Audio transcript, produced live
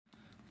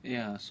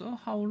Yeah, so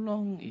how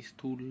long is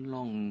too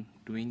long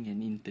doing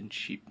an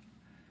internship?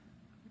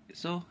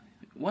 So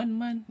 1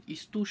 month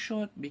is too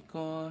short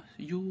because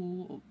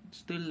you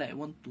still like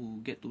want to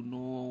get to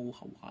know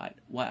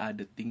what are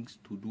the things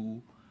to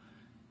do,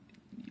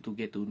 to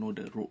get to know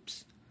the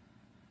ropes.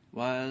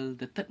 While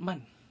the third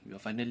month, you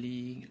are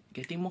finally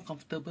getting more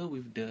comfortable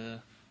with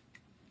the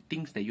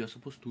things that you are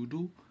supposed to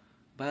do,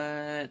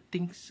 but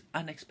things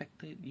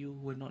unexpected you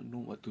will not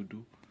know what to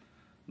do.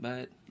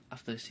 But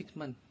after 6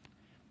 months,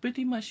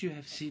 pretty much you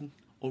have seen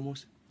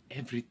almost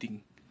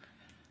everything.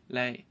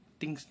 Like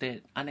things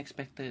that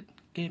unexpected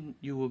came,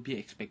 you will be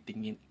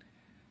expecting it.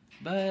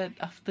 But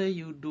after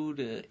you do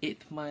the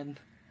 8th month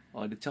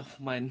or the 12th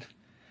month,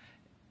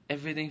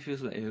 everything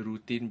feels like a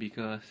routine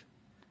because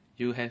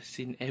you have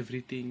seen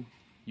everything,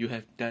 you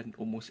have done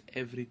almost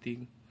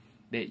everything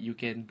that you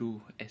can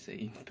do as an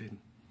intern.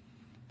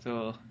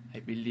 So I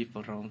believe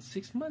around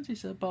 6 months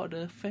is about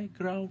the fair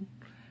ground.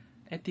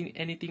 I think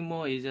anything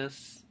more is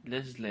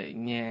just like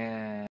yeah.